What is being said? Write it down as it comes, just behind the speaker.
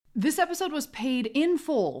This episode was paid in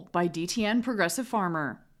full by DTN Progressive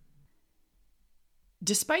Farmer.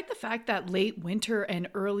 Despite the fact that late winter and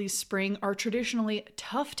early spring are traditionally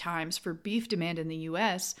tough times for beef demand in the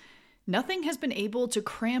U.S., nothing has been able to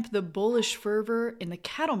cramp the bullish fervor in the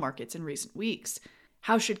cattle markets in recent weeks.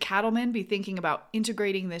 How should cattlemen be thinking about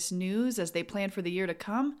integrating this news as they plan for the year to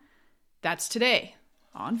come? That's today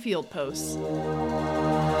on Field Posts.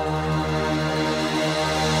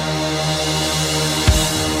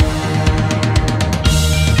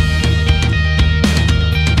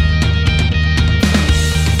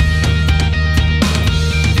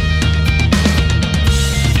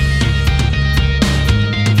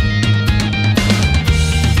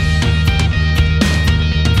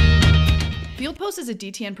 Is a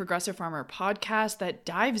DTN Progressive Farmer podcast that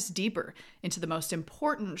dives deeper into the most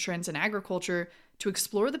important trends in agriculture to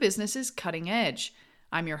explore the business's cutting edge.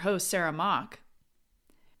 I'm your host, Sarah Mock.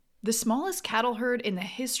 The smallest cattle herd in the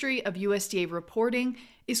history of USDA reporting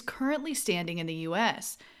is currently standing in the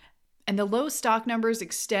U.S., and the low stock numbers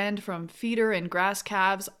extend from feeder and grass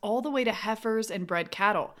calves all the way to heifers and bred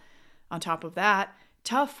cattle. On top of that,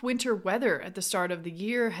 tough winter weather at the start of the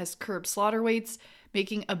year has curbed slaughter weights,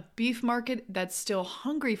 making a beef market that's still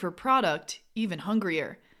hungry for product even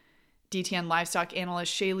hungrier. DTN Livestock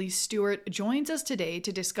Analyst ShayLe Stewart joins us today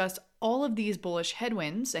to discuss all of these bullish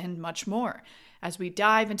headwinds and much more as we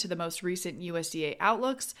dive into the most recent USDA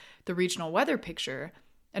outlooks, the regional weather picture,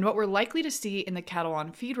 and what we're likely to see in the Cattle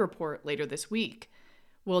on Feed report later this week.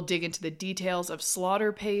 We'll dig into the details of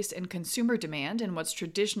slaughter pace and consumer demand in what's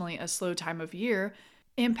traditionally a slow time of year,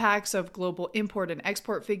 impacts of global import and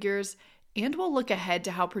export figures, and we'll look ahead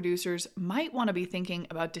to how producers might want to be thinking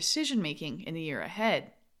about decision-making in the year ahead.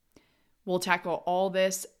 We'll tackle all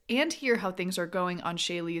this and hear how things are going on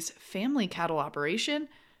ShayLe's family cattle operation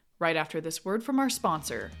right after this word from our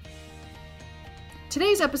sponsor.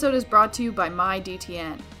 Today's episode is brought to you by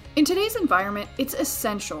MyDTN. In today's environment, it's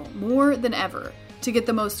essential, more than ever, to get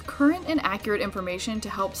the most current and accurate information to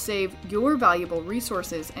help save your valuable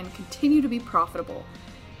resources and continue to be profitable.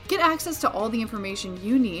 Get access to all the information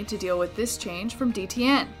you need to deal with this change from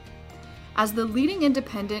DTN. As the leading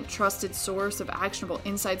independent, trusted source of actionable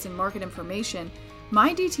insights and market information,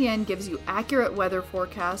 MyDTN gives you accurate weather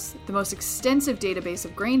forecasts, the most extensive database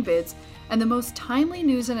of grain bids, and the most timely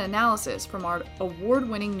news and analysis from our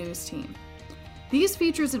award-winning news team. These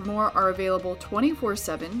features and more are available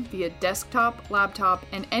 24/7 via desktop, laptop,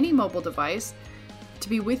 and any mobile device to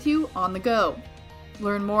be with you on the go.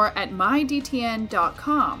 Learn more at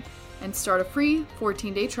mydtn.com and start a free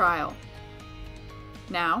 14-day trial.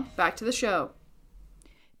 Now, back to the show.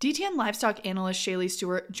 DTN Livestock Analyst ShayLe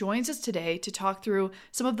Stewart joins us today to talk through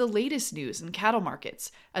some of the latest news in cattle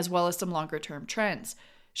markets, as well as some longer-term trends.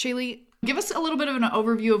 ShayLe, give us a little bit of an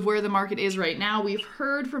overview of where the market is right now. We've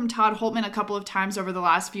heard from Todd Holtman a couple of times over the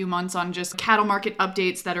last few months on just cattle market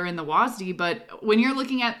updates that are in the WASDE, but when you're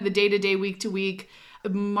looking at the day-to-day, week-to-week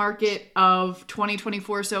market of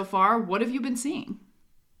 2024 so far, what have you been seeing?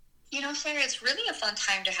 You know, Sarah, it's really a fun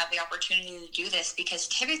time to have the opportunity to do this because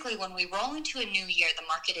typically when we roll into a new year, the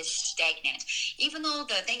market is stagnant. Even though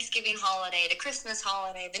the Thanksgiving holiday, the Christmas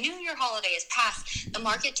holiday, the New Year holiday is past, the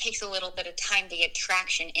market takes a little bit of time to get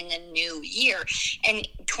traction in the new year. And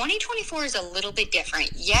 2024 is a little bit different.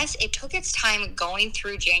 Yes, it took its time going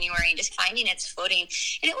through January and just finding its footing,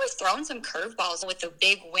 and it was throwing some curveballs with the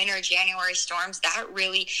big winter January storms. That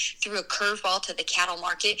really threw a curveball to the cattle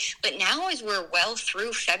market. But now as we're well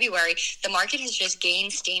through February, the market has just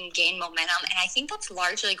gained steam, gained momentum, and I think that's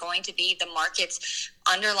largely going to be the market's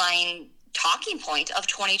underlying talking point of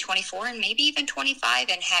 2024 and maybe even 25,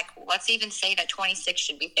 and heck, let's even say that 26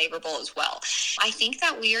 should be favorable as well. I think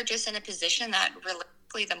that we are just in a position that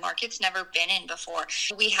really the market's never been in before.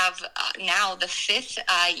 We have now the fifth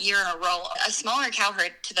year in a row, a smaller cow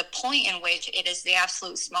herd to the point in which it is the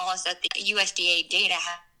absolute smallest that the USDA data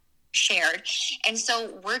has shared. And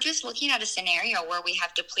so we're just looking at a scenario where we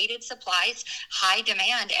have depleted supplies, high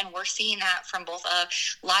demand, and we're seeing that from both a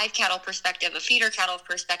live cattle perspective, a feeder cattle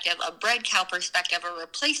perspective, a bred cow perspective, a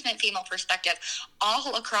replacement female perspective.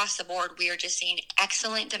 All across the board, we are just seeing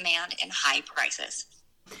excellent demand and high prices.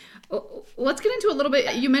 Let's get into a little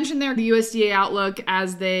bit. You mentioned there the USDA outlook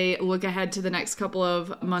as they look ahead to the next couple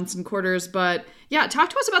of months and quarters. But yeah, talk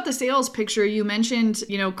to us about the sales picture. You mentioned,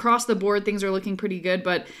 across the board, things are looking pretty good.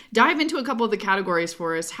 But dive into a couple of the categories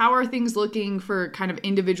for us. How are things looking for kind of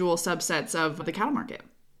individual subsets of the cattle market?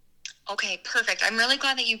 Okay, perfect. I'm really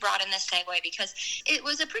glad that you brought in this segue because it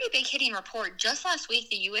was a pretty big hitting report. Just last week,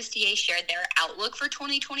 the USDA shared their outlook for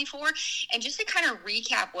 2024. And just to kind of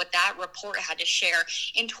recap what that report had to share,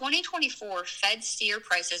 in 2024, fed steer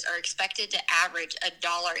prices are expected to average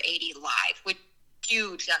 $1.80 live, which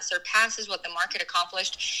huge. That surpasses what the market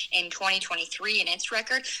accomplished in 2023 in its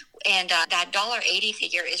record. And that $1.80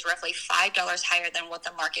 figure is roughly $5 higher than what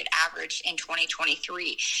the market averaged in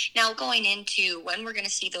 2023. Now, going into when we're going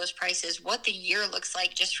to see those prices, what the year looks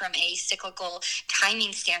like just from a cyclical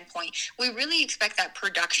timing standpoint, we really expect that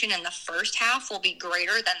production in the first half will be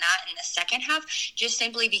greater than that in the second half, just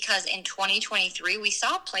simply because in 2023, we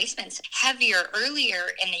saw placements heavier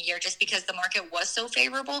earlier in the year just because the market was so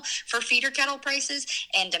favorable for feeder cattle prices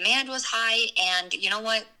and demand was high. And you know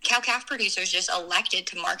what? Cow-calf producers just elected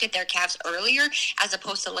to market their calves earlier as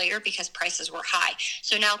opposed to later because prices were high.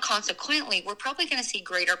 So now consequently, we're probably going to see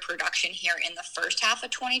greater production here in the first half of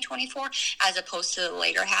 2024 as opposed to the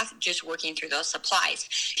later half, just working through those supplies.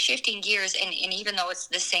 Shifting gears, and even though it's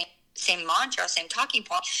the same mantra, same talking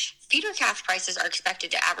point, feeder calf prices are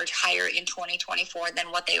expected to average higher in 2024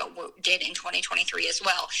 than what they did in 2023 as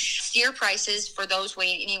well. Steer prices for those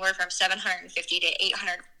weighing anywhere from 750 to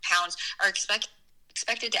 800 pounds are expected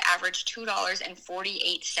to average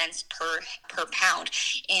 $2.48 per pound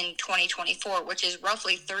in 2024, which is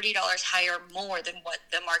roughly $30 higher more than what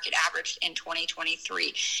the market averaged in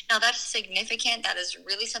 2023. Now, that's significant. That is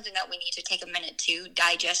really something that we need to take a minute to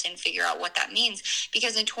digest and figure out what that means,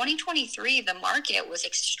 because in 2023, the market was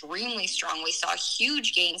extremely strong. We saw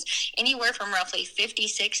huge gains, anywhere from roughly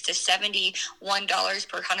 $56 to $71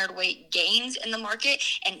 per hundredweight gains in the market.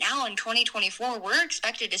 And now in 2024, we're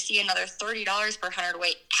expected to see another $30 per hundredweight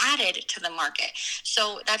added to the market.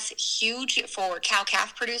 So that's huge for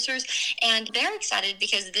cow-calf producers, and they're excited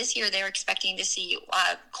because this year they're expecting to see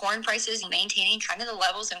corn prices maintaining kind of the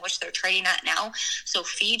levels in which they're trading at now. So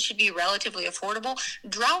feed should be relatively affordable.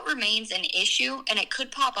 Drought remains an issue, and it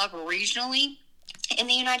could pop up regionally in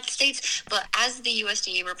the United States, but as the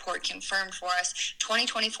USDA report confirmed for us,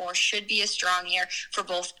 2024 should be a strong year for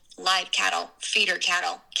both live cattle, feeder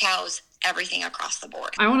cattle, cows, everything across the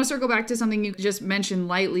board. I want to circle back to something you just mentioned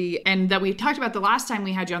lightly and that we talked about the last time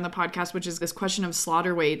we had you on the podcast, which is this question of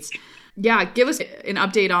slaughter weights. Yeah, give us an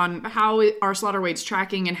update on how are slaughter weights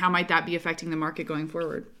tracking and how might that be affecting the market going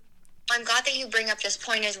forward? I'm glad that you bring up this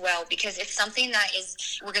point as well, because it's something that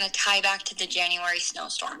we're going to tie back to the January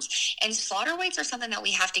snowstorms. And slaughter weights are something that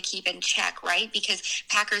we have to keep in check, right? Because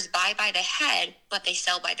packers buy by the head, but they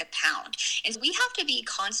sell by the pound. And we have to be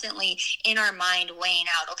constantly in our mind weighing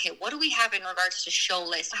out, okay, what do we have in regards to show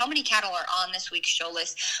list? How many cattle are on this week's show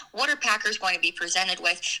list? What are packers going to be presented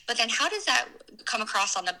with? But then how does that come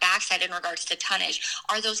across on the backside in regards to tonnage?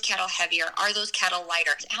 Are those cattle heavier? Are those cattle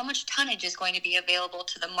lighter? How much tonnage is going to be available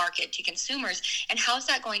to the market, to consumers, and how is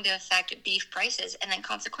that going to affect beef prices and then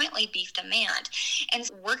consequently beef demand? And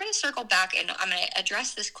we're going to circle back, and I'm going to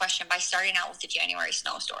address this question by starting out with the January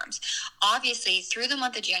snowstorms. Obviously, through the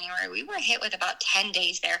month of January, we were hit with about 10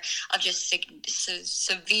 days there of just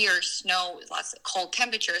severe snow, lots of cold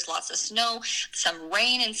temperatures, lots of snow, some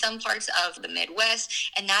rain in some parts of the Midwest,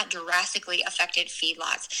 and that drastically affected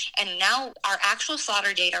feedlots. And now our actual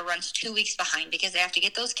slaughter data runs 2 weeks behind because they have to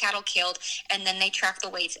get those cattle killed, and then they track the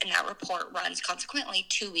weights, and that report runs consequently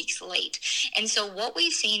 2 weeks late. And so what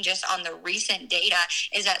we've seen just on the recent data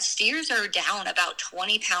is that steers are down about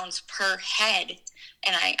 20 pounds per head.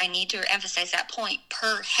 And I need to emphasize that point,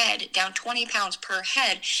 per head, down 20 pounds per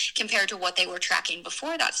head compared to what they were tracking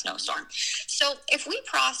before that snowstorm. So if we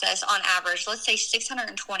process on average, let's say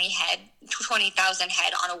 20,000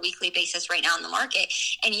 head on a weekly basis right now in the market,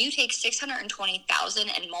 and you take 620,000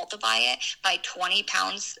 and multiply it by 20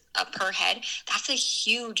 pounds per head, that's a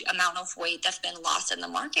huge amount of weight that's been lost in the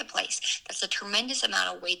marketplace. That's a tremendous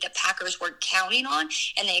amount of weight that packers were counting on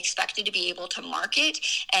and they expected to be able to market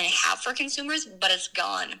and have for consumers, but it's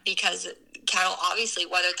gone because cattle obviously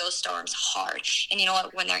weathered those storms hard. And you know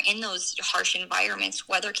what? When they're in those harsh environments,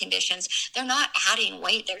 weather conditions, they're not adding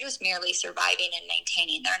weight. They're just merely surviving and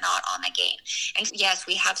maintaining. They're not on the gain. And yes,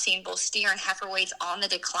 we have seen both steer and heifer weights on the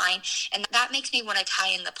decline. And that makes me want to tie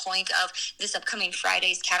in the point of this upcoming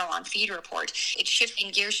Friday's cattle on feed report. It's shifting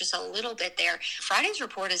gears just a little bit there. Friday's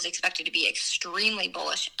report is expected to be extremely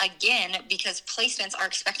bullish, again, because placements are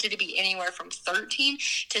expected to be anywhere from 13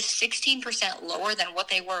 to 16% lower than what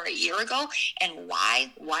they were a year ago. And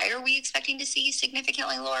why? Why are we expecting to see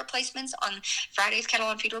significantly lower placements on Friday's cattle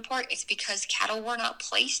on feed report? It's because cattle were not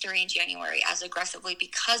placed during January as aggressively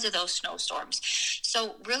because of those snowstorms.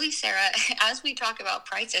 So really, Sarah, as we talk about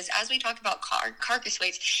prices, as we talk about carcass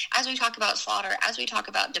weights, as we talk about slaughter, as we talk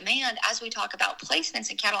about demand, as we talk about placements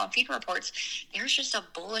and cattle on feed reports, there's just a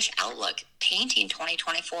bullish outlook painting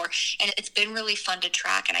 2024. And it's been really fun to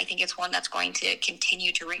track. And I think it's one that's going to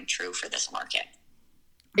continue to ring true for this market.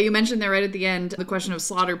 You mentioned there right at the end the question of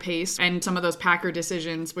slaughter pace and some of those packer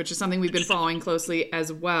decisions, which is something we've been following closely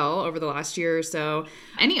as well over the last year or so.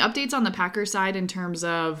 Any updates on the packer side in terms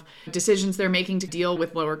of decisions they're making to deal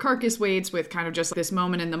with lower carcass weights, with kind of just this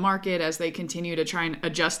moment in the market as they continue to try and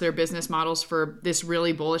adjust their business models for this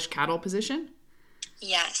really bullish cattle position?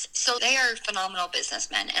 Yes. So they are phenomenal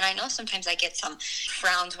businessmen. And I know sometimes I get some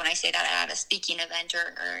frowns when I say that at a speaking event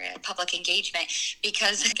or a public engagement,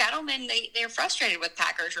 because cattlemen, they're frustrated with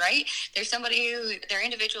packers, right? They're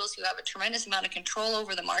individuals who have a tremendous amount of control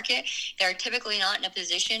over the market. They're typically not in a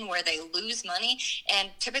position where they lose money. And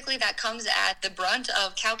typically that comes at the brunt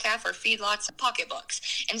of cow-calf or feedlots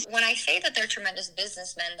pocketbooks. And when I say that they're tremendous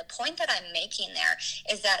businessmen, the point that I'm making there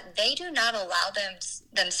is that they do not allow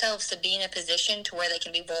themselves to be in a position to where they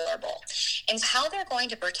can be vulnerable. And how they're going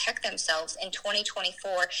to protect themselves in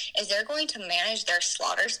 2024 is they're going to manage their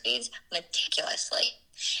slaughter speeds meticulously.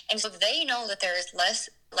 And so they know that there is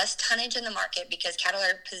less tonnage in the market because cattle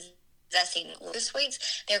are possessing loose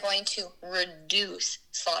weights. They're going to reduce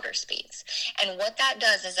slaughter speeds. And what that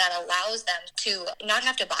does is that allows them to not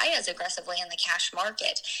have to buy as aggressively in the cash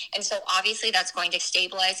market. And so obviously that's going to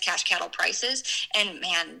stabilize cash cattle prices. And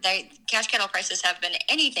man, cash cattle prices have been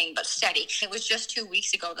anything but steady. It was just 2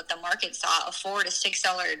 weeks ago that the market saw a $4 to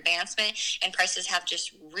 $6 advancement, and prices have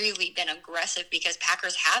just really been aggressive because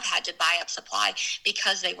packers have had to buy up supply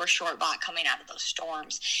because they were short bought coming out of those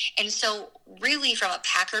storms. And so really from a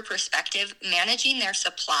packer perspective, managing their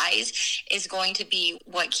supplies is going to be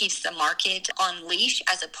what keeps the market on leash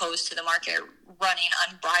as opposed to the market running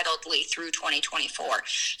unbridledly through 2024.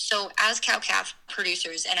 So as cow-calf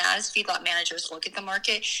producers and as feedlot managers look at the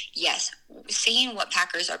market, yes, seeing what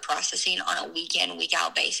packers are processing on a week-in,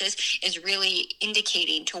 week-out basis is really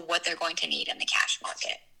indicating to what they're going to need in the cash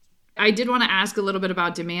market. I did want to ask a little bit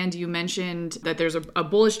about demand. You mentioned that there's a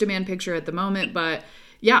bullish demand picture at the moment, but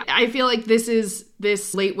yeah, I feel like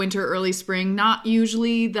this late winter, early spring, not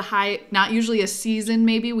usually a season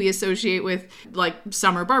maybe we associate with like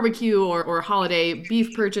summer barbecue or holiday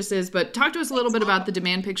beef purchases. But talk to us a little bit about the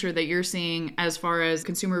demand picture that you're seeing as far as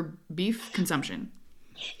consumer beef consumption.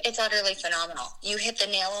 It's utterly phenomenal. You hit the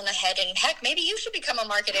nail on the head, and heck, maybe you should become a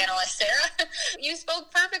market analyst, Sarah. You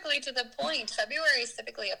spoke perfectly to the point. February is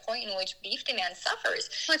typically a point in which beef demand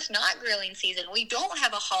suffers. It's not grilling season. We don't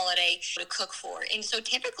have a holiday to cook for. And so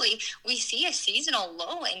typically we see a seasonal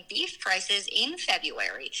low in beef prices in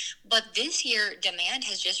February. But this year, demand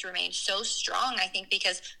has just remained so strong, I think,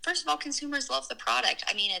 because first of all, consumers love the product.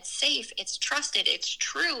 I mean, it's safe, it's trusted, it's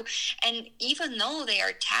true. And even though they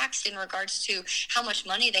are taxed in regards to how much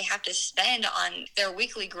money they have to spend on their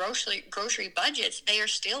weekly grocery budgets, they are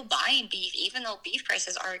still buying beef, even though beef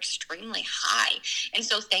prices are extremely high. And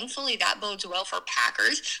so thankfully that bodes well for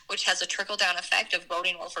packers, which has a trickle-down effect of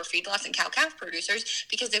boding well for feedlots and cow-calf producers,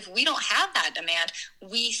 because if we don't have that demand,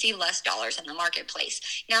 we see less dollars in the marketplace.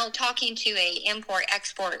 Now, talking to a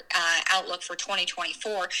import-export outlook for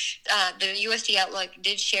 2024, the USDA outlook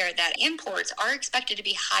did share that imports are expected to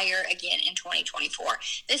be higher again in 2024.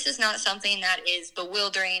 This is not something that is bewildering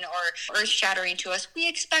or earth-shattering to us. We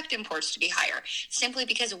expect imports to be higher simply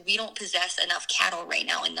because we don't possess enough cattle right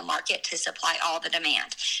now in the market to supply all the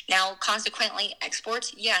demand. Now, consequently,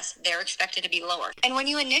 exports, yes, they're expected to be lower. And when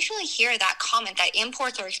you initially hear that comment that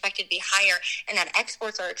imports are expected to be higher and that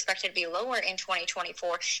exports are expected to be lower in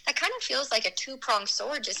 2024, that kind of feels like a two-pronged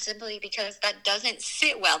sword, just simply because that doesn't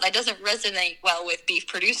sit well. That doesn't resonate well with beef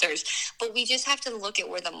producers. But we just have to look at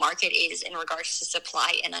where the market is in regards to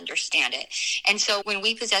supply and understand it. And so when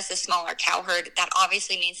we possess a smaller cow herd, that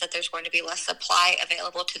obviously means that there's going to be less supply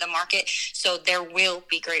available to the market, so there will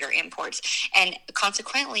be greater imports. And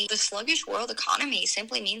consequently, the sluggish world economy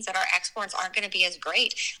simply means that our exports aren't going to be as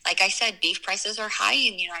great. Like I said, beef prices are high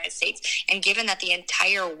in the United States, and given that the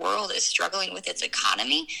entire world is struggling with its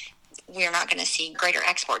economy, we're not going to see greater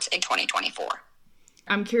exports in 2024.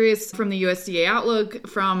 I'm curious from the USDA outlook,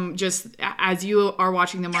 from just as you are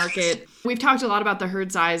watching the market, we've talked a lot about the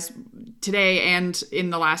herd size today and in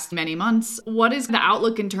the last many months. What is the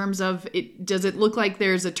outlook in terms of it? Does it look like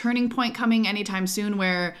there's a turning point coming anytime soon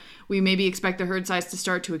where we maybe expect the herd size to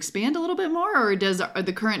start to expand a little bit more? Or does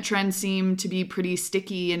the current trend seem to be pretty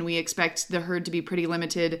sticky and we expect the herd to be pretty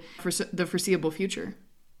limited for the foreseeable future?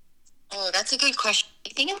 Oh, that's a good question. I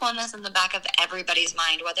think it's one that's in the back of everybody's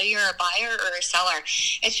mind, whether you're a buyer or a seller.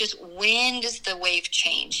 It's just, when does the wave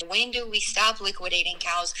change? When do we stop liquidating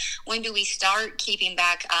cows? When do we start keeping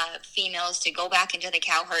back females to go back into the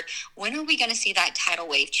cow herd? When are we going to see that tidal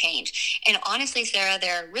wave change? And honestly, Sarah,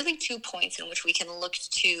 there are really 2 points in which we can look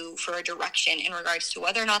to for a direction in regards to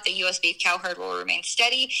whether or not the U.S. beef cow herd will remain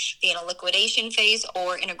steady, be in a liquidation phase,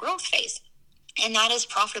 or in a growth phase. And that is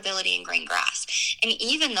profitability in grain grass. And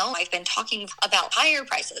even though I've been talking about higher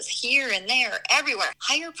prices here and there, everywhere,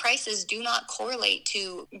 higher prices do not correlate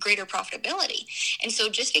to greater profitability. And so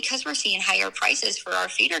just because we're seeing higher prices for our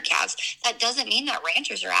feeder calves, that doesn't mean that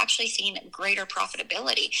ranchers are actually seeing greater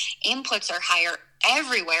profitability. Inputs are higher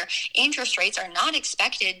everywhere. Interest rates are not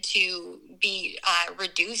expected to be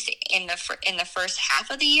reduced in the first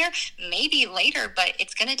half of the year, maybe later, but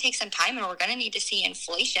it's going to take some time, and we're going to need to see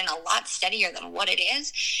inflation a lot steadier than what it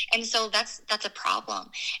is. And so that's a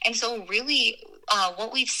problem. And so really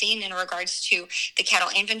what we've seen in regards to the cattle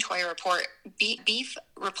inventory report, beef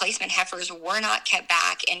replacement heifers were not kept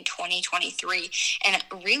back in 2023,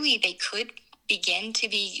 and really they could begin to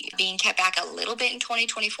be being kept back a little bit in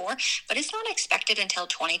 2024, but it's not expected until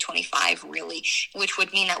 2025 really, which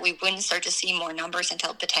would mean that we wouldn't start to see more numbers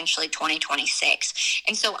until potentially 2026.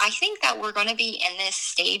 And so I think that we're going to be in this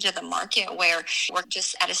stage of the market where we're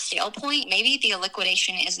just at a stale point. Maybe the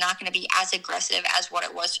liquidation is not going to be as aggressive as what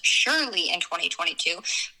it was surely in 2022,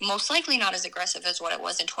 most likely not as aggressive as what it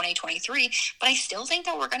was in 2023, but I still think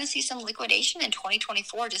that we're going to see some liquidation in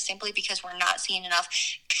 2024 just simply because we're not seeing enough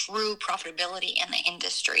true profitability in the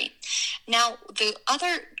industry. Now, the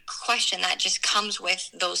other question that just comes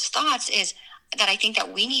with those thoughts is that I think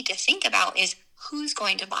that we need to think about is, who's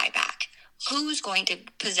going to buy back? Who's going to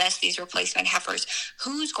possess these replacement heifers?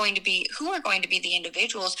 Who are going to be the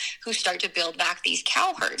individuals who start to build back these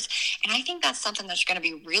cow herds? And I think that's something that's going to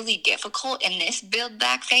be really difficult in this build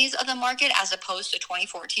back phase of the market as opposed to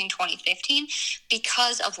 2014, 2015,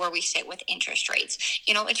 because of where we sit with interest rates.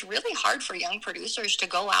 You know, it's really hard for young producers to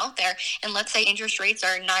go out there and, let's say interest rates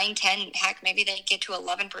are 9, 10, heck, maybe they get to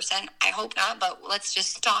 11%. I hope not, but let's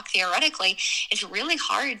just talk theoretically. It's really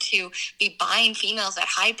hard to be buying females at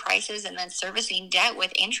high prices and then servicing debt with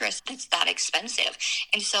interest that's that expensive.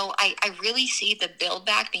 And so I really see the build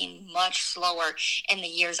back being much slower in the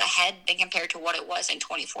years ahead than compared to what it was in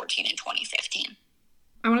 2014 and 2015.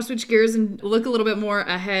 I want to switch gears and look a little bit more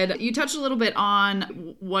ahead. You touched a little bit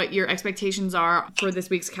on what your expectations are for this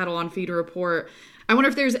week's Cattle on Feed report. I wonder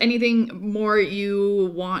if there's anything more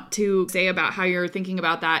you want to say about how you're thinking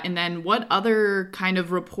about that, and then what other kind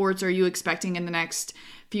of reports are you expecting in the next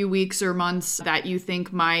few weeks or months that you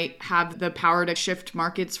think might have the power to shift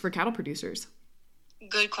markets for cattle producers?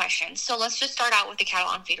 Good question. So let's just start out with the cattle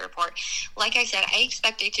on feed report. Like I said, I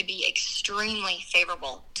expect it to be extremely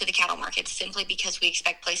favorable to the cattle market simply because we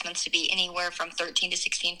expect placements to be anywhere from 13 to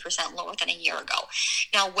 16% lower than a year ago.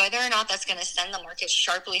 Now, whether or not that's going to send the market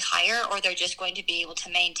sharply higher or they're just going to be able to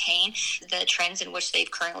maintain the trends in which they've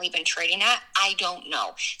currently been trading at, I don't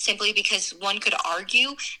know. Simply because one could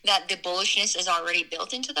argue that the bullishness is already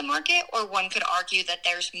built into the market, or one could argue that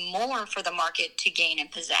there's more for the market to gain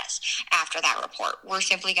and possess after that report. We're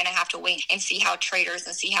simply going to have to wait and see how traders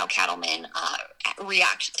and see how cattlemen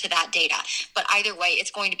react to that data. But either way, it's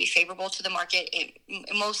going to be favorable to the market. It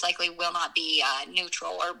most likely will not be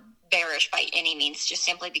neutral or bearish by any means, just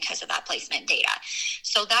simply because of that placement data.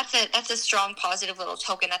 So that's a strong positive little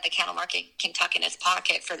token that the cattle market can tuck in its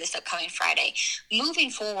pocket for this upcoming Friday. Moving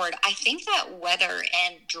forward, I think that weather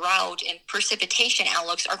and drought and precipitation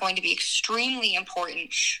outlooks are going to be extremely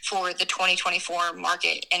important for the 2024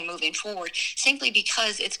 market and moving forward, simply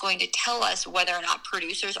because it's going to tell us whether or not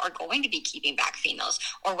producers are going to be keeping back females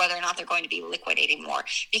or whether or not they're going to be liquidating more,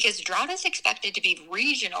 because drought is expected to be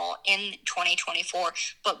regional in 2024,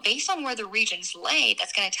 but based on where the regions lay,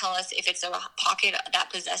 that's going to tell us if it's a pocket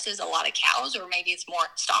that possesses a lot of cows, or maybe it's more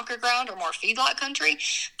stocker ground or more feedlot country.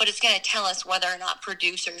 But it's going to tell us whether or not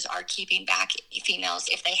producers are keeping back females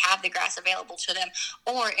if they have the grass available to them,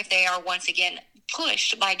 or if they are once again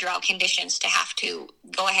pushed by drought conditions to have to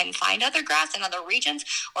go ahead and find other grass in other regions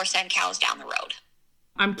or send cows down the road.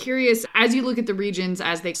 I'm curious, as you look at the regions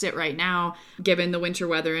as they sit right now, given the winter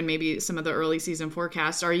weather and maybe some of the early season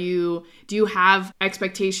forecasts, do you have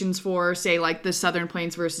expectations for, say, like the Southern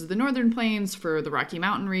Plains versus the Northern Plains, for the Rocky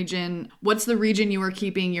Mountain region? What's the region you are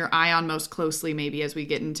keeping your eye on most closely, maybe as we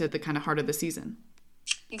get into the kind of heart of the season?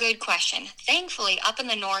 Good question. Thankfully, up in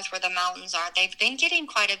the north where the mountains are, they've been getting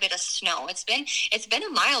quite a bit of snow. It's been a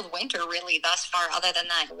mild winter really thus far, other than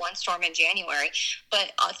that one storm in January.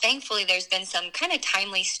 But thankfully, there's been some kind of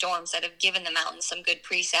timely storms that have given the mountains some good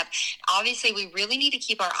precip. Obviously, we really need to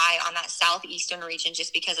keep our eye on that southeastern region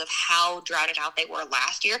just because of how droughted out they were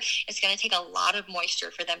last year. It's going to take a lot of moisture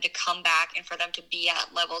for them to come back and for them to be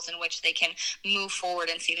at levels in which they can move forward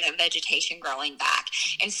and see the vegetation growing back.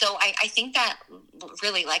 And so I think that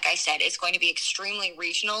really, like I said, it's going to be extremely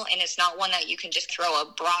regional, and it's not one that you can just throw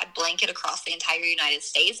a broad blanket across the entire United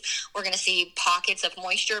States. We're going to see pockets of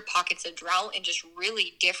moisture, pockets of drought, and just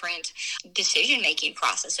really different decision-making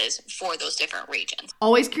processes for those different regions.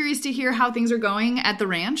 Always curious to hear how things are going at the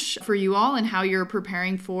ranch for you all and how you're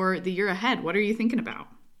preparing for the year ahead. What are you thinking about?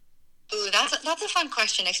 Ooh, that's a fun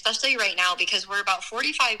question, especially right now because we're about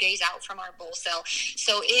 45 days out from our bull sale.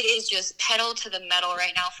 So it is just pedal to the metal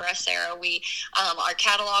right now for us, Sarah. Our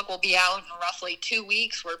catalog will be out in roughly 2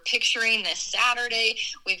 weeks. We're picturing this Saturday.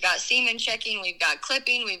 We've got semen checking, we've got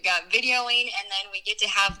clipping, we've got videoing, and then we get to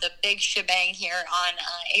have the big shebang here on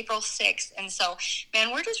April 6th. And so,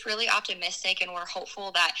 man, we're just really optimistic, and we're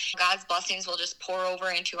hopeful that God's blessings will just pour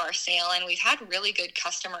over into our sale. And we've had really good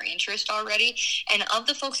customer interest already. And of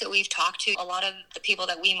the folks that we've talked to, a lot of the people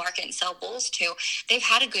that we market and sell bulls to, they've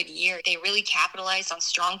had a good year. They really capitalized on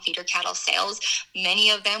strong feeder cattle sales. Many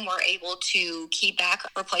of them were able to keep back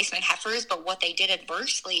replacement heifers, but what they did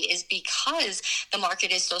adversely is because the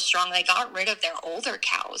market is so strong, they got rid of their older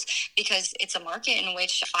cows because it's a market in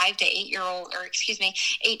which 8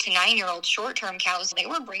 to 9 year old short-term cows, they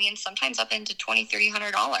were bringing sometimes up into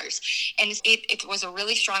 $2,300. And it was a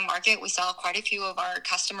really strong market. We saw quite a few of our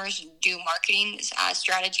customers do marketing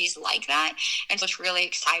strategies like that, and so it's really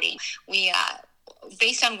exciting. We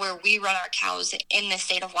based on where we run our cows in the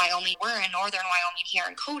state of Wyoming, we're in northern Wyoming here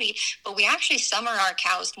in Cody, but we actually summer our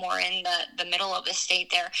cows more in the middle of the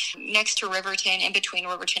state there, next to Riverton, in between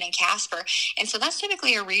Riverton and Casper. And so that's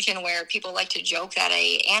typically a region where people like to joke that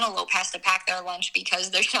a antelope has to pack their lunch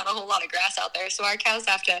because there's not a whole lot of grass out there. So our cows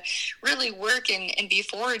have to really work and be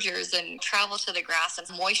foragers and travel to the grass. And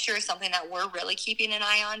moisture is something that we're really keeping an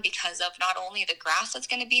eye on because of not only the grass that's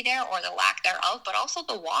going to be there or the lack thereof, but also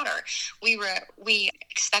the water. We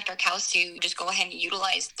expect our cows to just go ahead and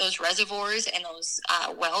utilize those reservoirs and those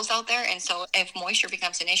wells out there. And so if moisture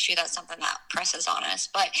becomes an issue, that's something that presses on us.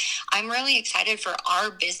 But I'm really excited for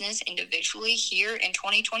our business individually here in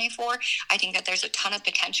 2024. I think that there's a ton of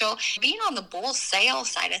potential. Being on the bull sale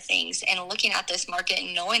side of things and looking at this market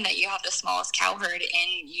and knowing that you have the smallest cow herd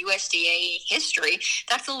in USDA history,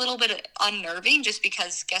 that's a little bit unnerving just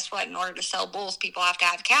because guess what? In order to sell bulls, people have to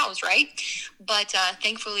have cows, right? But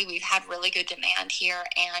thankfully, we've had really good demand here.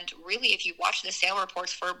 And really, if you watch the sale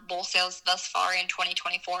reports for bull sales thus far in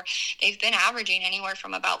 2024, they've been averaging anywhere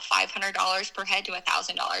from about $500 per head to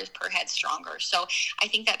 $1,000 per head stronger. So I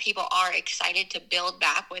think that people are excited to build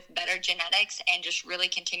back with better genetics and just really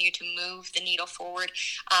continue to move the needle forward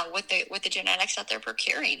with the genetics that they're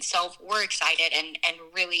procuring. So we're excited and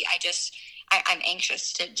really I'm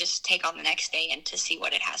anxious to just take on the next day and to see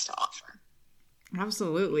what it has to offer.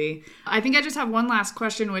 Absolutely. I think I just have one last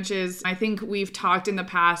question, which is, I think we've talked in the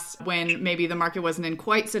past when maybe the market wasn't in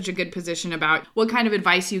quite such a good position about what kind of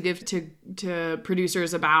advice you give to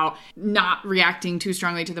producers about not reacting too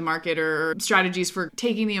strongly to the market or strategies for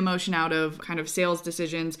taking the emotion out of kind of sales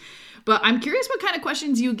decisions. But I'm curious what kind of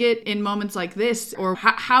questions you get in moments like this, or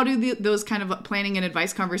how do those kind of planning and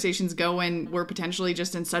advice conversations go when we're potentially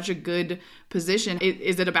just in such a good position?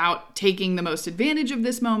 Is it about taking the most advantage of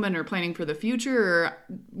this moment or planning for the future? Or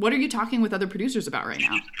what are you talking with other producers about right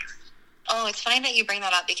now? Oh, it's funny that you bring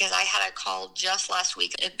that up because I had a call just last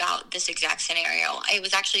week about this exact scenario. It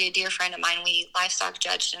was actually a dear friend of mine. We livestock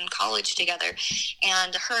judged in college together,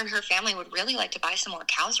 and her family would really like to buy some more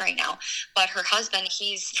cows right now. But her husband,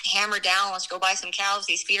 he's hammered down, let's go buy some cows.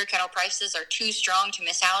 These feeder cattle prices are too strong to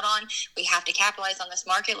miss out on. We have to capitalize on this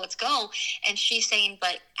market. Let's go. And she's saying,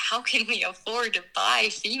 but how can we afford to buy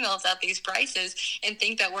females at these prices and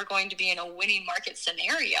think that we're going to be in a winning market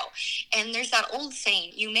scenario? And there's that old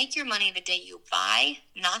saying, you make your money the the day you buy,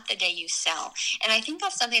 not the day you sell. And I think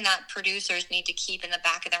that's something that producers need to keep in the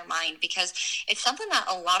back of their mind, because it's something that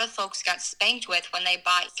a lot of folks got spanked with when they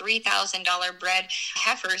bought $3,000 bred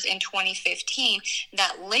heifers in 2015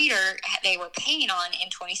 that later they were paying on in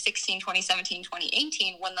 2016, 2017,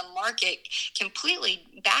 2018 when the market completely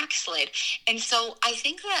backslid. And so I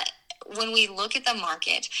think that when we look at the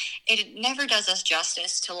market, it never does us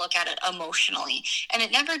justice to look at it emotionally. And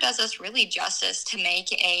it never does us really justice to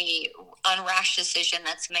make a unrash decision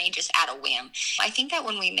that's made just at a whim. I think that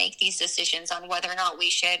when we make these decisions on whether or not we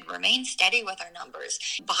should remain steady with our numbers,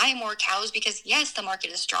 buy more cows because yes, the market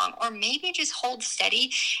is strong, or maybe just hold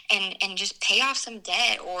steady and just pay off some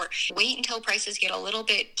debt, or wait until prices get a little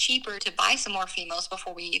bit cheaper to buy some more females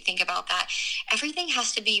before we think about that. Everything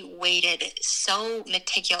has to be weighted so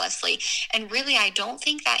meticulously. And really, I don't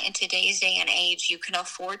think that in today's day and age, you can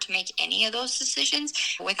afford to make any of those decisions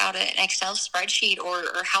without an Excel spreadsheet or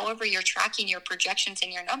however you're tracking your projections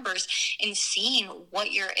and your numbers and seeing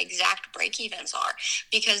what your exact break-evens are.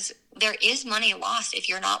 Because there is money lost if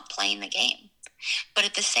you're not playing the game. But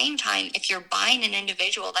at the same time, if you're buying an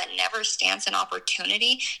individual that never stands an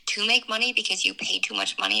opportunity to make money because you pay too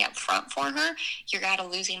much money up front for her, you're at a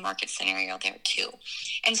losing market scenario there too.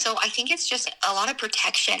 And so I think it's just a lot of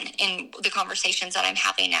protection in the conversations that I'm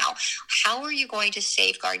having now. How are you going to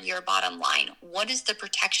safeguard your bottom line? What does the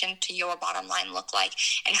protection to your bottom line look like?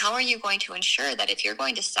 And how are you going to ensure that if you're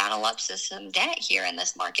going to saddle up to some debt here in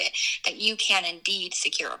this market, that you can indeed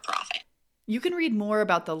secure a profit? You can read more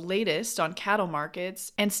about the latest on cattle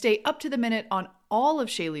markets and stay up to the minute on all of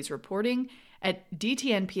ShayLe's reporting at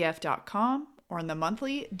dtnpf.com or in the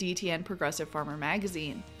monthly DTN Progressive Farmer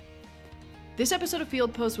magazine. This episode of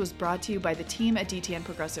Field Post was brought to you by the team at DTN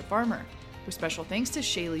Progressive Farmer, with special thanks to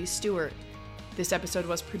ShayLe Stewart. This episode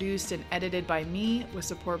was produced and edited by me, with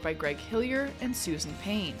support by Greg Hillier and Susan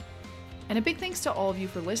Payne. And a big thanks to all of you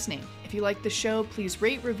for listening. If you like the show, please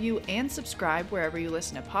rate, review, and subscribe wherever you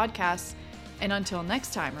listen to podcasts. And until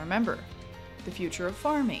next time, remember, the future of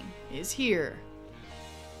farming is here.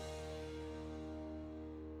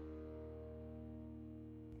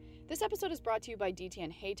 This episode is brought to you by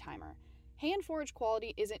DTN Hay Timer. Hay and forage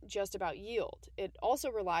quality isn't just about yield. It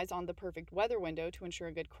also relies on the perfect weather window to ensure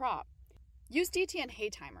a good crop. Use DTN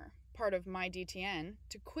Hay Timer, part of My DTN,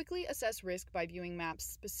 to quickly assess risk by viewing maps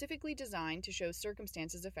specifically designed to show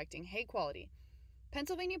circumstances affecting hay quality.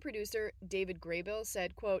 Pennsylvania producer David Graybill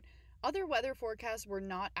said, quote, "Other weather forecasts were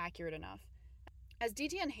not accurate enough. As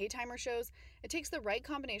DTN Hay Timer shows, it takes the right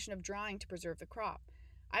combination of drying to preserve the crop.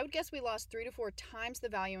 I would guess we lost 3 to 4 times the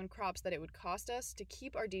value in crops that it would cost us to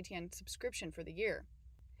keep our DTN subscription for the year."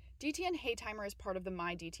 DTN Hay Timer is part of the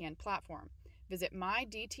My DTN platform. Visit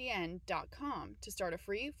mydtn.com to start a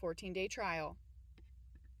free 14-day trial.